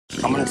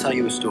I'm gonna tell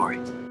you a story.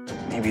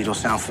 Maybe it'll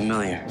sound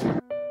familiar.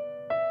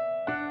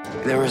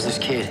 There was this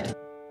kid,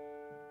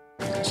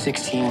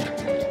 16,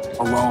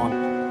 alone,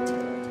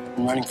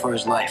 and running for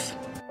his life.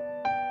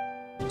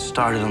 It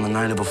started on the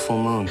night of a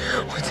full moon.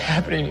 What's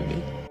happening to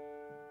me?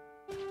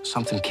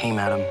 Something came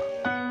at him.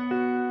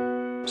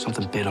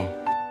 Something bit him.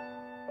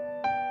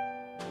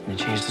 And it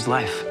changed his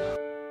life.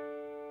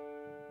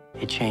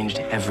 It changed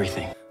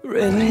everything. What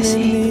is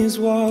he?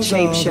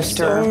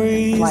 Shapeshifter,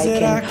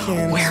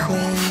 Lycan,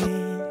 werewolf.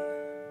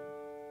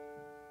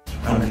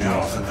 I'm an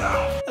elf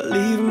now. I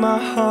leave my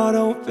heart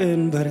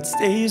open, but it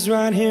stays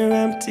right here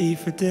empty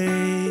for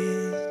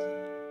days.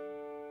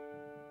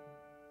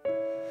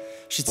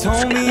 She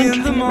told me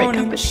in the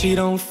morning she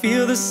don't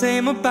feel the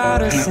same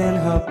about us in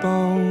her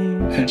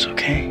bones. It's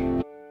okay.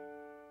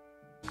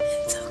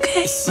 It's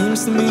okay. It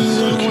seems to me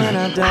that when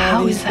I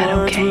die, these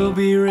words will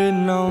be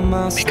written on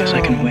my stone. Because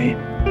I can wait.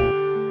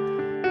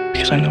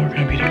 Because I know we're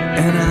gonna be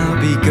together. And I'll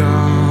be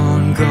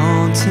gone,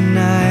 gone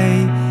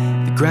tonight.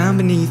 The ground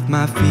beneath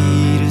my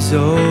feet is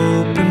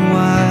open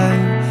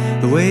wide.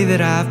 The way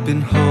that I've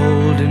been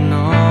holding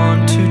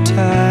on too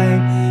tight,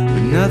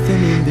 with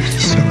nothing in between.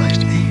 So nice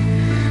to me.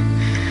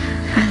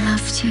 I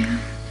loved you.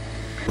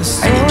 The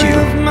story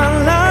of my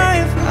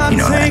life, I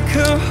take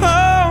her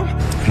home.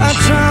 I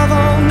drive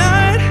all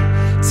night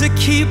to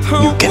keep her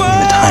warm. You give me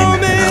the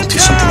time and I'll do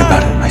something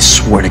about it. I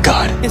swear to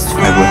God, I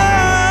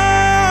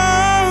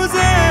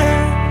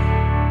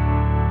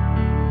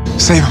will.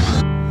 Save him.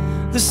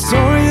 The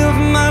story of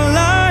my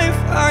life,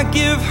 I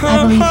give her I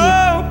believe you.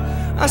 hope.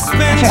 I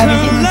spend After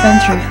everything we've been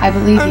through, I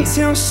believe you.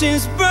 until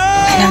she's And I'm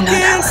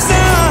not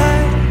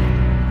inside.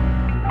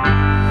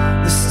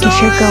 If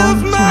you're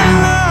going to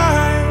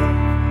hell,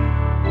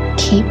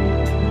 keep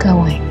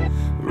going.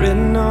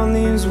 Written on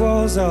these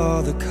walls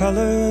are the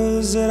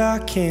colors that I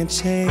can't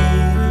change.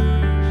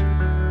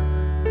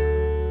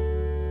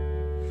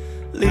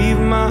 Leave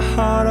my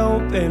heart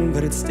open,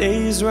 but it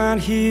stays right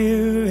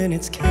here in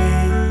its cage.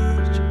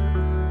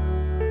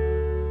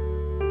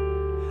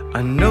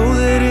 I know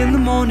that in the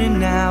morning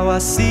now I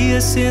see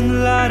us in the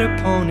light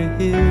upon a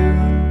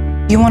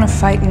hill. You want to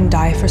fight and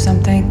die for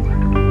something?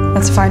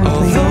 That's fine with me.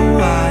 Although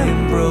I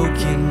am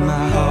broken,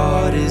 my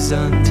heart is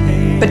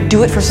untamed. But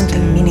do it for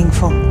something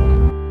meaningful.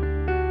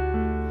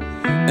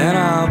 And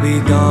I'll be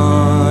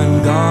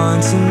gone,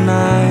 gone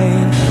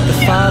tonight. The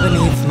fire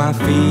beneath my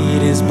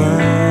feet is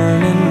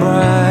burning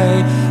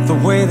bright. The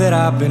way that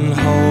I've been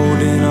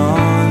holding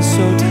on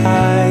so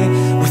tight,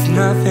 with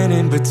nothing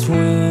in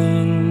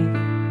between.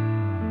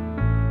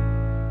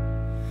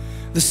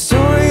 The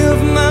story of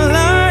my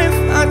life,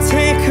 I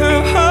take her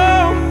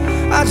home.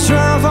 I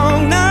drive all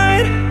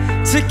night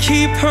to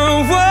keep her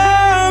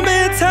warm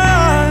in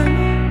time.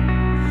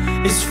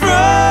 It's frozen.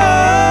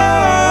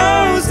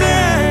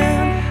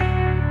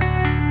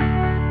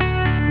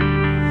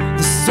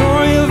 The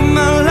story of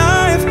my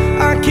life,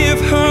 I give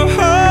her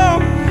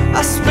hope.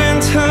 I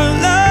spend her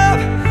love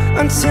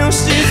until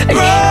she's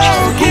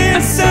broke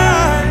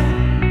inside.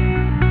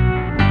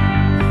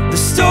 The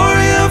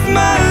story of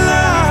my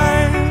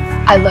life.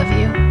 I love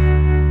you.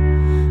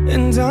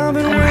 And I've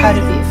been I'm proud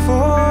of you.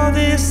 for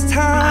this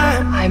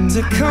time I'm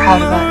to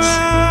proud of us.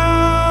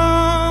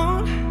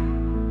 around.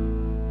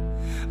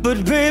 But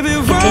baby,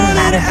 didn't running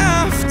matter.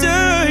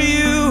 after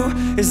you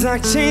is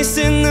like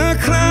chasing the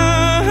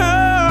clouds.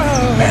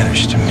 It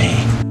matters to me.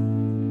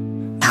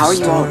 How are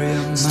you all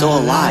still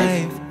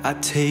alive? I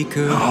take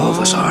her All of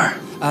us are.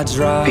 I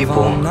drive People.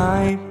 all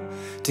night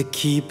to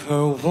keep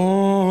her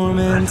warm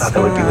I and thought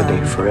that would be with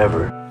me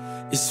forever.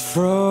 It's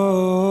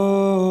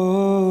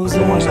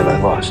frozen. The ones that I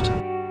lost.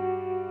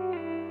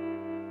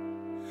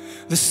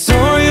 The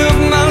story of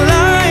my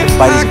life,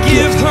 Fight is I a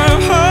give gift. her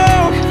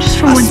hope. Just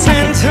for 1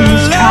 second,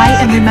 please try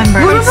and remember.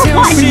 Remember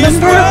what?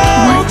 Remember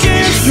what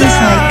it feels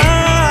like.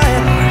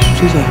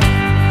 She's a...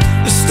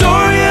 The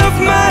story of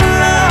my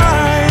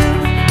life.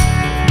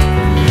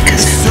 The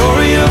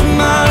story of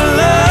my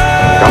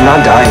life. I'm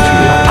not dying for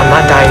you. I'm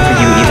not dying for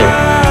you either.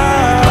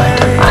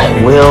 But I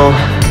will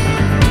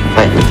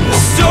fight with you.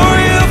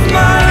 Story of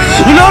my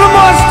life. You're not a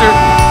monster!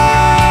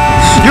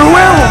 You're a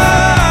werewolf!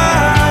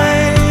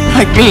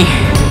 Like me.